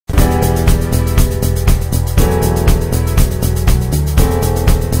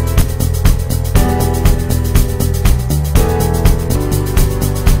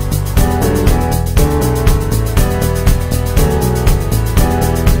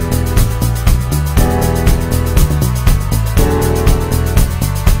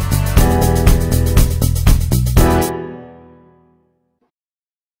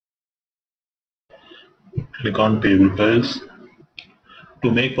Click on Table Files. To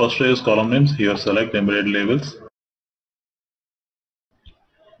make first layers column names, here select Embedded Labels.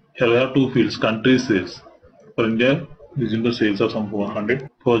 Here we have two fields, country sales. For India, using the sales of some 100.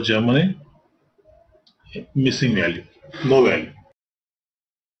 For Germany, missing value, no value.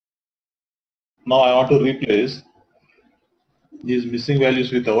 Now I want to replace these missing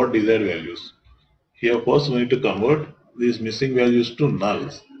values with our desired values. Here first we need to convert these missing values to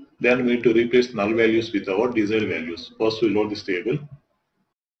nulls. Then we need to replace null values with our desired values. First we load this table.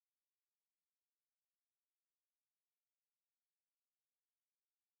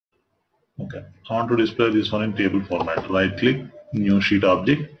 Okay, I want to display this one in table format. Right click, new sheet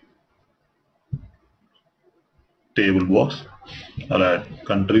object, table box, I'll add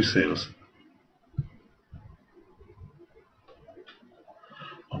country sales.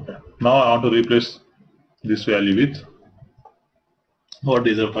 Okay, now I want to replace this value with what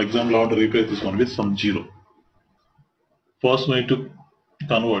is it? For example, I want to replace this one with some 0. First we need to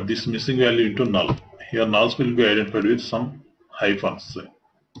convert this missing value into null. Here nulls will be identified with some hyphens.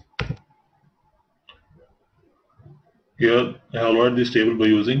 Here I have loaded this table by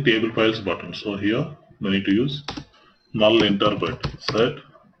using table files button. So here we need to use NullInterpret. Set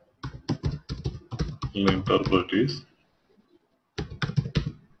NullInterpret is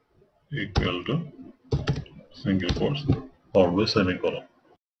equal to single quotes followed by semicolon.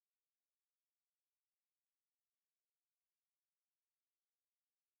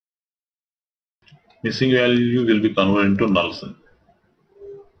 Missing value will be converted into nulls.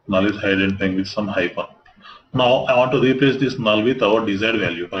 Null is identifying with some hyphen. Now I want to replace this null with our desired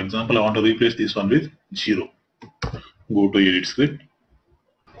value. For example, I want to replace this one with 0. Go to edit script.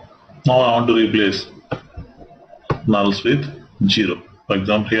 Now I want to replace nulls with 0. For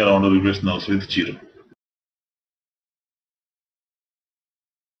example, here I want to replace nulls with 0.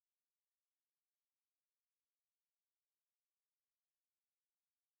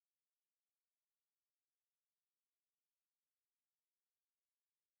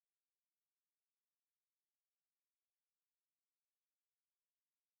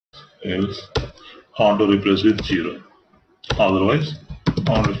 Else I want to replace with 0. Otherwise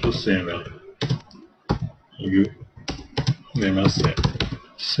I want to replace same value. Give name as same.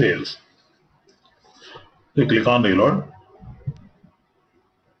 Sales. You click on reload.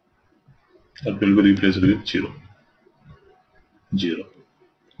 That will be replaced with 0. 0.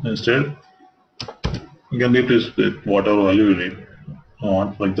 Instead, you can replace with whatever value you need.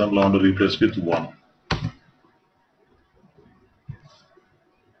 For example, I want to replace with 1.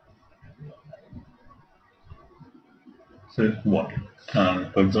 Say 1.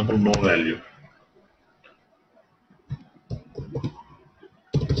 And for example, no value.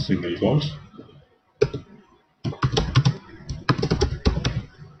 Single quotes.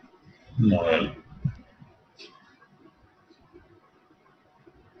 No value.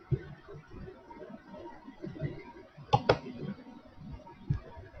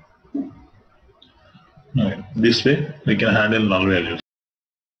 Okay. This way we can handle null values.